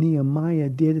what Nehemiah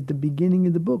did at the beginning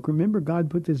of the book. Remember, God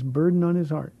put this burden on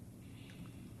his heart.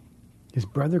 His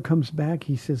brother comes back.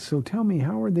 He says, so tell me,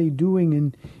 how are they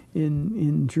doing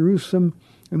in Jerusalem?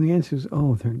 And the answer is,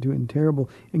 oh, they're doing terrible.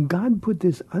 And God put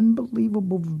this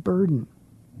unbelievable burden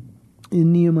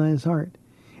in Nehemiah's heart.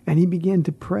 And he began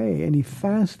to pray, and he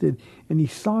fasted, and he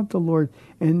sought the Lord.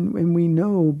 And we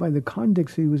know by the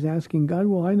context he was asking God,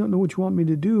 well, I don't know what you want me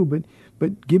to do,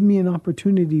 but give me an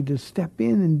opportunity to step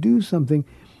in and do something.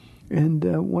 And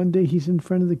one day he's in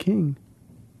front of the king.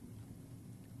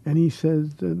 And he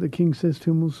says, the king says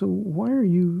to him, well, so why are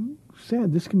you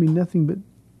sad? This can be nothing but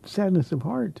sadness of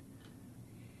heart.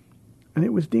 And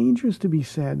it was dangerous to be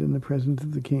sad in the presence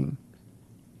of the king.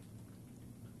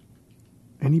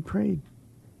 And he prayed.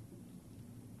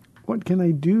 What can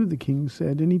I do? The king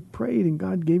said. And he prayed, and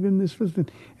God gave him this wisdom.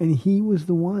 And he was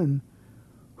the one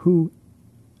who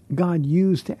God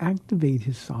used to activate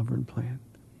his sovereign plan.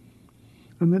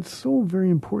 And that's so very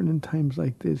important in times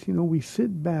like this. You know, we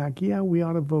sit back. Yeah, we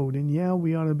ought to vote. And yeah,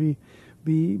 we ought to be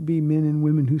men and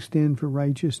women who stand for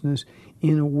righteousness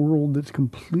in a world that's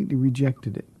completely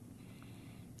rejected it.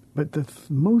 But the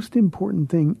most important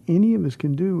thing any of us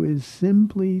can do is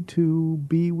simply to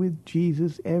be with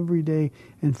Jesus every day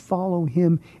and follow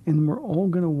him, and we're all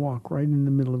going to walk right in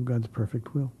the middle of God's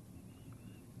perfect will.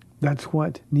 That's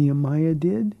what Nehemiah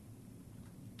did.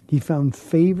 He found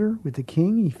favor with the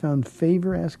king. He found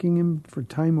favor asking him for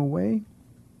time away.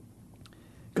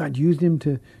 God used him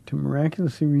to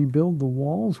miraculously rebuild the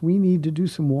walls. We need to do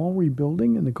some wall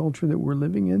rebuilding in the culture that we're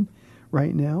living in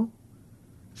right now.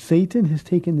 Satan has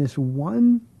taken this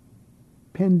one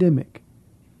pandemic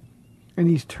and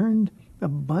he's turned a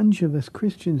bunch of us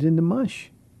Christians into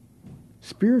mush,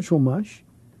 spiritual mush.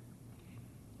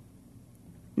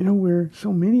 You know, where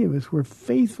so many of us, we're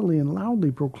faithfully and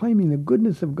loudly proclaiming the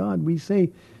goodness of God. We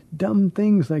say dumb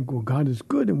things like, well, God is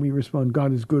good, and we respond,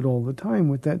 God is good all the time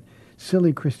with that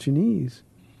silly Christianese.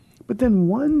 But then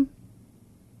one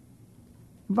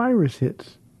virus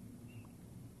hits.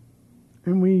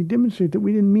 And we demonstrate that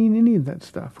we didn't mean any of that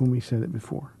stuff when we said it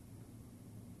before.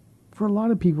 For a lot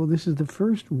of people, this is the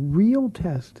first real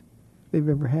test they've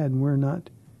ever had, and we're not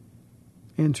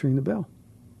answering the bell.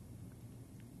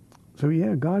 So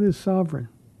yeah, God is sovereign,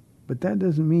 but that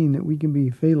doesn't mean that we can be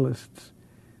fatalists.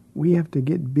 We have to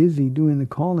get busy doing the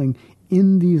calling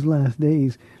in these last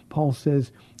days. Paul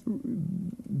says,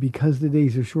 because the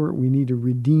days are short, we need to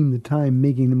redeem the time,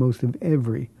 making the most of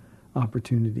every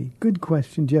opportunity. Good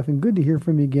question, Jeff, and good to hear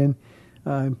from you again.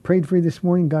 Prayed for you this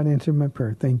morning. God answered my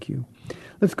prayer. Thank you.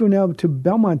 Let's go now to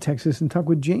Belmont, Texas, and talk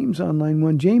with James on line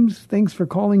 1. James, thanks for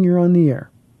calling. You're on the air.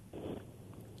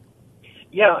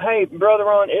 Yeah, hey, Brother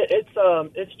Ron, it's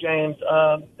James.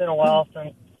 It's been a while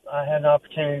since I had an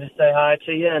opportunity to say hi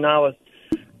to you, and I was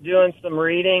doing some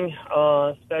reading,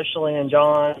 especially in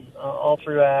John, all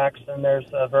through Acts, and there's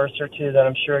a verse or two that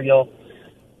I'm sure you'll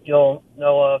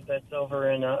know of that's over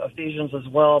in Ephesians as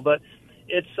well. But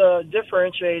it's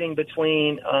differentiating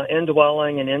between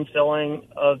indwelling and infilling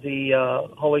of the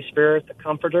Holy Spirit, the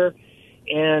Comforter,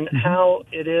 and how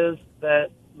it is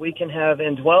that we can have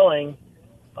indwelling,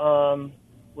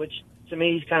 which to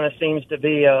me kind of seems to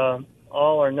be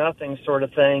all or nothing sort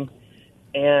of thing,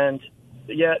 and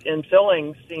yet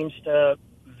infilling seems to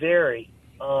vary.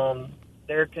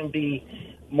 There can be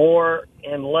more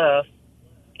and less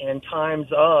and times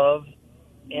of,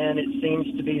 and it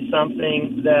seems to be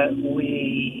something that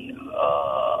we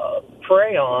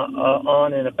pray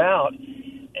on and about,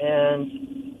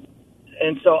 and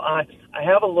so I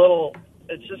have a little.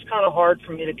 It's just kind of hard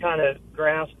for me to kind of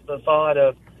grasp the thought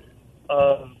of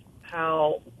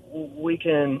how we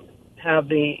can have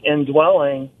the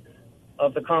indwelling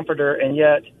of the Comforter, and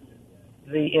yet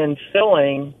the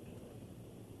infilling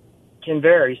can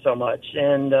vary so much.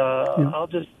 And I'll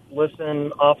just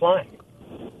listen offline.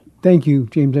 Thank you,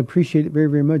 James. I appreciate it very,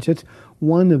 very much. That's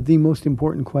one of the most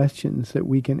important questions that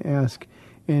we can ask,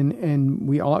 and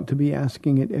we ought to be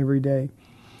asking it every day.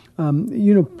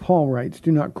 Paul writes,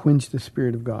 do not quench the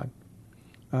Spirit of God.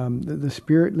 The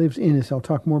Spirit lives in us. I'll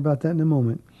talk more about that in a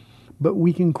moment. But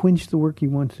we can quench the work he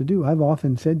wants to do. I've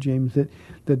often said, James,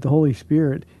 that the Holy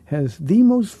Spirit has the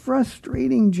most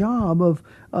frustrating job of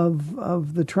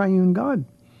the triune God.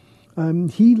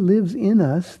 He lives in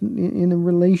us in a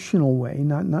relational way,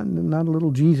 not a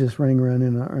little Jesus running around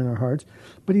in our hearts,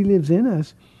 but he lives in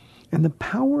us. And the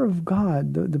power of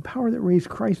God, the power that raised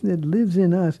Christ, that lives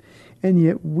in us, and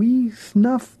yet we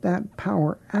snuff that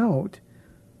power out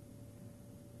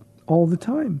all the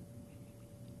time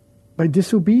by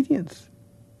disobedience.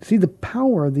 See, the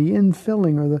power, the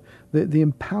infilling or the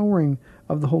empowering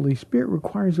of the Holy Spirit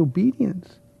requires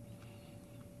obedience.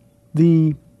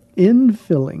 The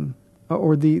infilling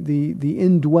or the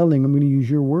indwelling, I'm going to use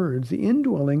your words, the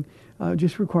indwelling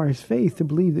just requires faith to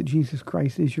believe that Jesus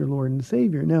Christ is your Lord and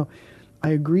Savior. Now, I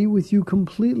agree with you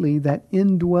completely that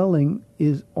indwelling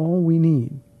is all we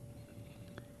need.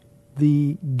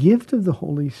 The gift of the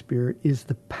Holy Spirit is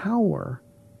the power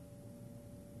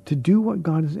to do what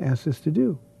God has asked us to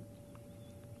do.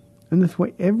 And that's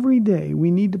why every day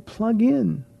we need to plug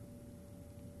in.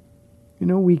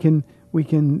 We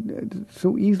can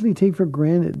so easily take for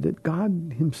granted that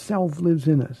God himself lives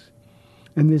in us.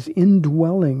 And this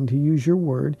indwelling, to use your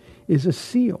word, is a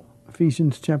seal.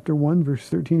 Ephesians chapter 1, verse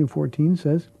 13 and 14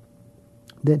 says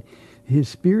that his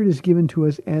Spirit is given to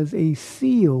us as a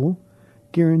seal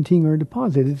guaranteeing our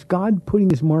deposit. It's God putting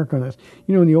his mark on us.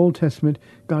 In the Old Testament,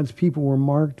 God's people were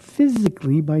marked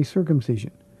physically by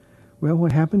circumcision. Well,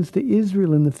 what happens to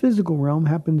Israel in the physical realm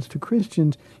happens to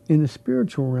Christians in the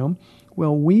spiritual realm.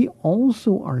 Well, we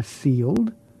also are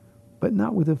sealed, but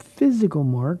not with a physical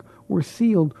mark. We're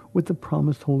sealed with the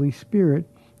promised Holy Spirit,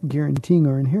 guaranteeing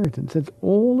our inheritance. That's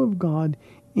all of God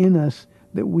in us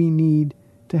that we need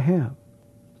to have.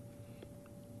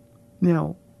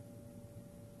 Now,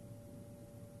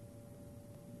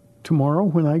 tomorrow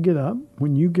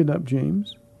when you get up,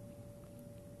 James,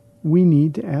 we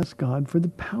need to ask God for the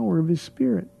power of his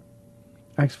Spirit.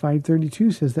 Acts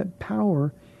 5:32 says that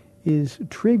power is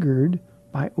triggered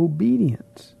by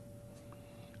obedience.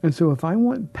 And so if I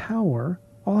want power,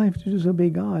 all I have to do is obey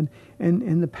God,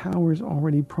 and the power is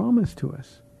already promised to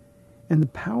us. And the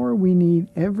power we need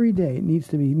every day, it needs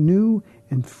to be new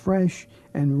and fresh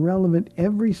and relevant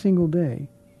every single day.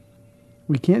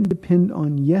 We can't depend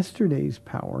on yesterday's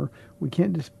power. We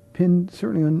can't depend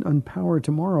certainly on power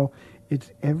tomorrow.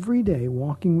 It's every day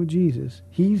walking with Jesus.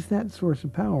 He's that source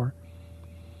of power.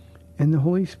 And the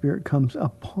Holy Spirit comes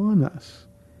upon us.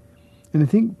 And I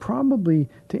think probably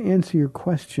to answer your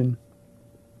question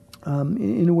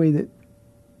in a way that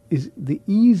is the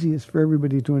easiest for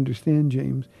everybody to understand,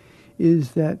 James,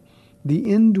 is that the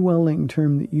indwelling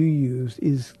term that you use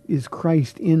is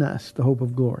Christ in us, the hope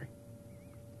of glory.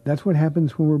 That's what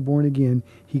happens when we're born again.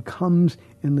 He comes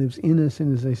and lives in us,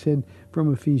 and as I said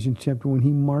from Ephesians chapter 1, he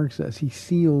marks us, he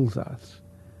seals us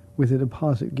with a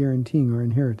deposit guaranteeing our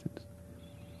inheritance.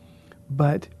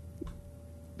 But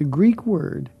the Greek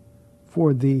word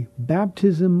for the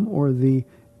baptism or the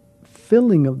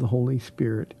filling of the Holy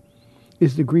Spirit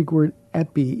is the Greek word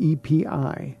epi,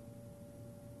 E-P-I.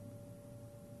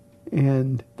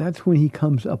 And that's when he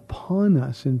comes upon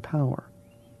us in power.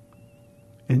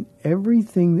 And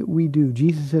everything that we do,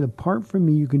 Jesus said, apart from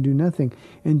me, you can do nothing.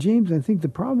 And James, I think the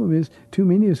problem is, too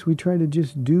many of us, we try to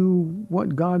just do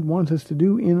what God wants us to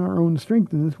do in our own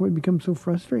strength. And that's why it becomes so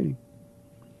frustrating.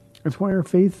 That's why our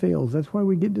faith fails. That's why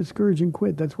we get discouraged and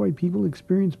quit. That's why people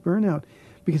experience burnout.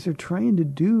 Because they're trying to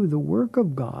do the work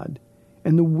of God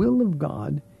and the will of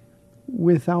God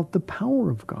without the power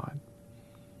of God.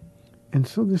 And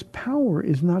so this power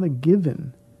is not a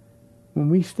given. When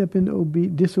we step into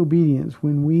disobedience,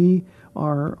 when we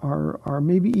are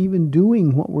maybe even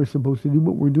doing what we're supposed to do,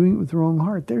 but we're doing it with the wrong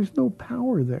heart, there's no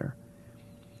power there.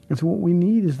 And so what we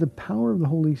need is the power of the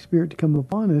Holy Spirit to come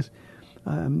upon us.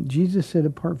 Jesus said,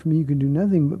 apart from me, you can do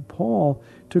nothing. But Paul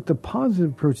took the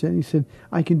positive approach to that. He said,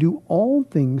 I can do all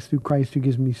things through Christ who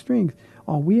gives me strength.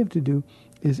 All we have to do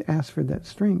is ask for that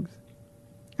strength.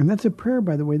 And that's a prayer,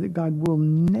 by the way, that God will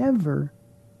never,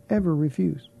 ever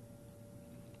refuse.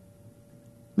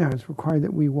 Now, it's required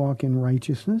that we walk in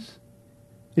righteousness.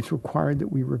 It's required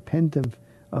that we repent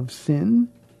of sin,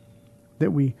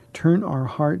 that we turn our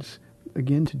hearts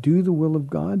again to do the will of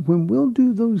God. When we'll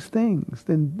do those things,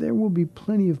 then there will be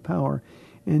plenty of power.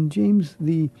 And James,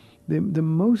 the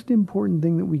most important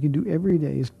thing that we can do every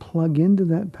day is plug into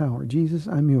that power. Jesus,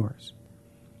 I'm yours.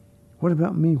 What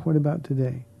about me? What about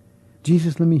today?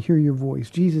 Jesus, let me hear your voice.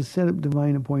 Jesus, set up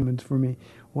divine appointments for me.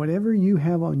 Whatever you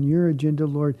have on your agenda,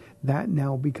 Lord, that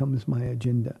now becomes my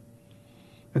agenda.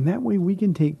 And that way we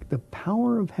can take the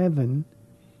power of heaven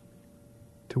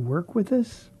to work with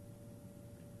us.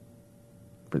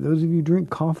 For those of you who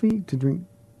drink coffee,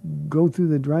 go through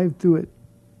the drive-thru at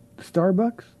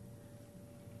Starbucks,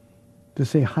 to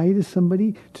say hi to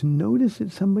somebody, to notice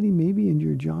that somebody maybe in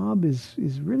your job is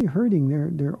really hurting.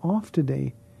 They're off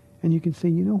today. And you can say,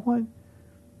 you know what?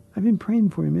 I've been praying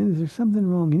for you, man. Is there something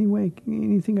wrong?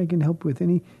 Anything I can help with?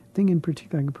 Anything in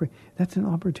particular I can pray? That's an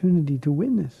opportunity to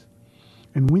witness.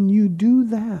 And when you do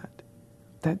that,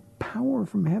 that power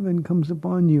from heaven comes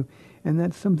upon you. And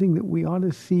that's something that we ought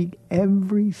to seek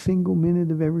every single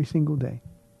minute of every single day.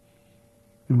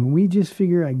 And when we just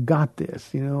figure, I got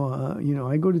this,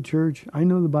 I go to church, I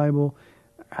know the Bible,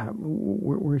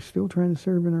 we're still trying to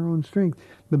serve in our own strength.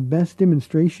 The best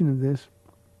demonstration of this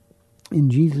in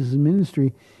Jesus'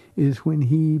 ministry is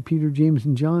when Peter, James,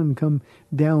 and John come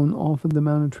down off of the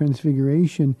Mount of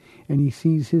Transfiguration, and he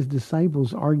sees his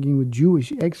disciples arguing with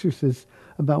Jewish exorcists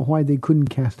about why they couldn't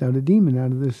cast out a demon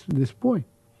out of this boy.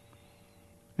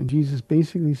 And Jesus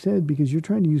basically said, because you're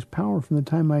trying to use power from the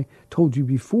time I told you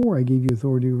before I gave you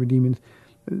authority over demons,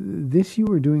 this you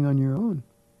are doing on your own.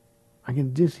 I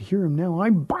can just hear him now. I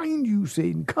bind you,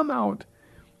 Satan. Come out.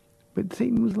 But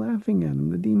Satan was laughing at him.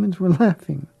 The demons were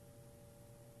laughing.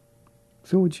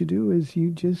 So what you do is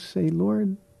you just say,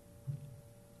 Lord,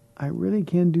 I really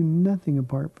can do nothing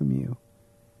apart from you.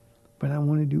 But I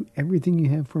want to do everything you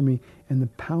have for me. And the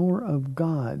power of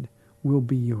God will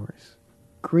be yours.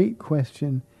 Great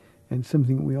question, and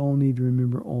something we all need to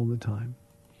remember all the time.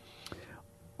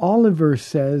 Oliver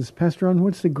says, Pastor Ron,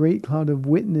 what's the great cloud of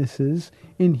witnesses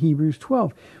in Hebrews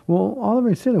 12? Well,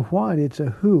 Oliver said a what, it's a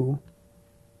who.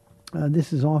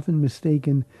 This is often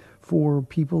mistaken for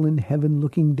people in heaven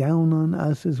looking down on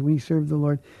us as we serve the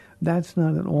Lord. That's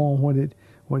not at all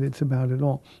what it's about at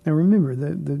all. Now remember,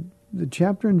 the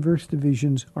chapter and verse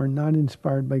divisions are not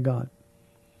inspired by God.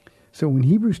 So when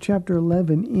Hebrews chapter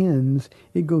 11 ends,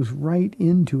 it goes right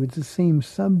into, it's the same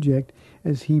subject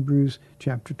as Hebrews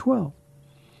chapter 12.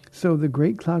 So the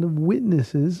great cloud of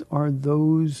witnesses are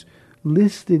those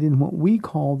listed in what we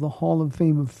call the Hall of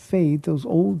Fame of Faith, those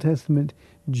Old Testament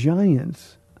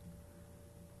giants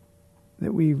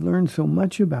that we've learned so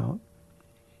much about.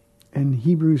 And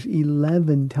Hebrews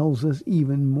 11 tells us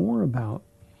even more about.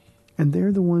 And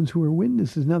they're the ones who are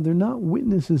witnesses. Now, they're not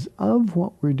witnesses of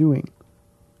what we're doing.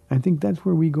 I think that's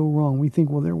where we go wrong. We think,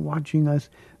 well, they're watching us.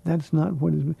 That's not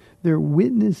what is. They're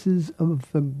witnesses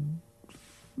of the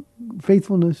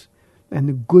faithfulness and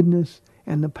the goodness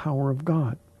and the power of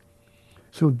God.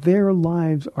 So their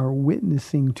lives are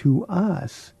witnessing to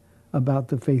us about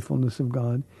the faithfulness of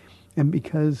God. And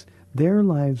because their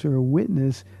lives are a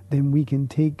witness, then we can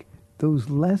take those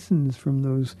lessons from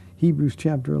those Hebrews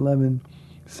chapter 11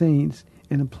 saints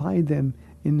and apply them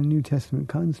in the New Testament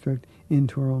construct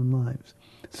into our own lives.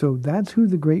 So that's who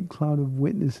the great cloud of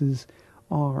witnesses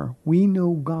are. We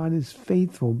know God is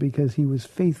faithful because he was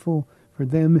faithful for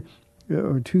them,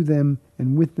 or to them,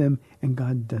 and with them, and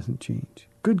God doesn't change.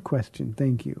 Good question.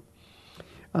 Thank you.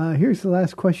 Here's the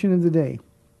last question of the day.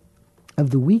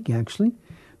 Of the week, actually.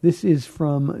 This is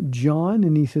from John,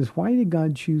 and he says, why did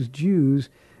God choose Jews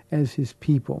as his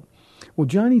people? Well,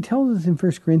 John, he tells us in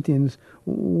 1 Corinthians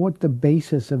what the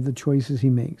basis of the choices he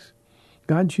makes.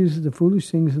 God chooses the foolish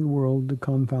things of the world to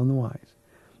confound the wise,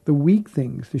 the weak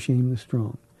things to shame the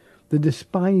strong, the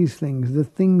despised things, the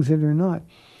things that are not.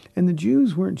 And the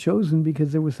Jews weren't chosen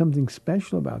because there was something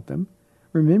special about them.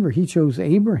 Remember, he chose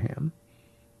Abraham.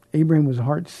 Abraham was a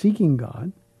heart-seeking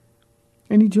God.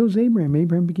 And he chose Abraham.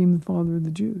 Abraham became the father of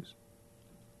the Jews.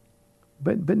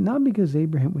 But not because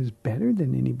Abraham was better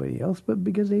than anybody else, but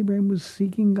because Abraham was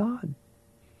seeking God.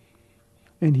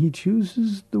 And he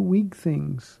chooses the weak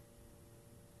things.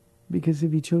 Because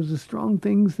if he chose the strong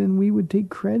things, then we would take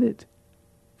credit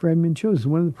for having been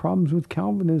chosen. One of the problems with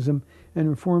Calvinism and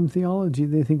Reformed theology,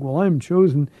 they think, well, I'm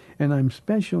chosen and I'm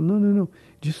special. No.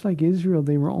 Just like Israel,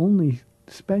 they were only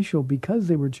special because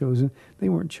they were chosen. They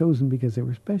weren't chosen because they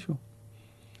were special.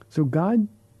 So God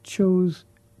chose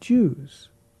Jews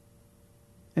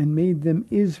and made them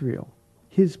Israel,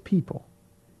 his people.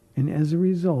 And as a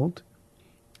result,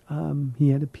 he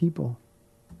had a people,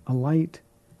 a light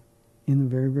in a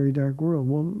very, very dark world.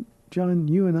 Well, John,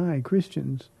 you and I,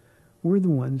 Christians, we're the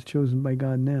ones chosen by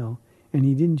God now. And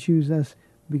he didn't choose us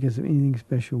because of anything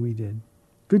special we did.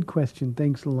 Good question.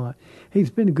 Thanks a lot. Hey, it's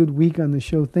been a good week on the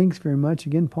show. Thanks very much.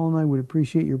 Again, Paul and I would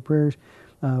appreciate your prayers.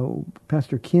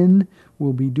 Pastor Ken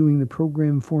will be doing the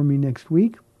program for me next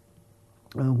week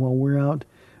while we're out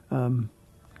kind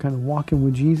of walking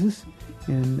with Jesus.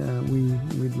 And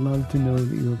we'd love to know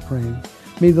that you're praying.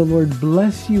 May the Lord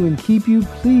bless you and keep you.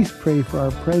 Please pray for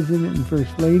our President and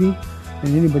First Lady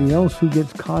and anybody else who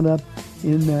gets caught up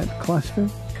in that cluster.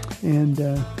 And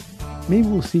maybe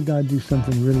we'll see God do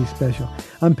something really special.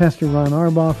 I'm Pastor Ron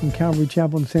Arbaugh from Calvary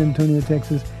Chapel in San Antonio,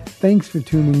 Texas. Thanks for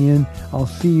tuning in. I'll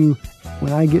see you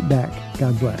when I get back.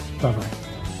 God bless. Bye-bye.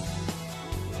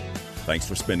 Thanks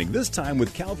for spending this time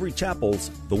with Calvary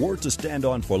Chapel's The Word to Stand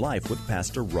On for Life with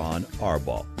Pastor Ron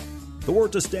Arbaugh. The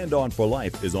Word to Stand On for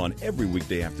Life is on every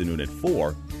weekday afternoon at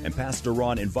 4, and Pastor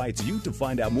Ron invites you to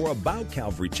find out more about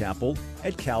Calvary Chapel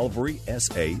at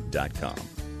calvarysa.com.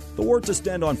 The Word to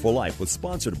Stand On for Life was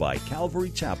sponsored by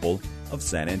Calvary Chapel of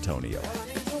San Antonio.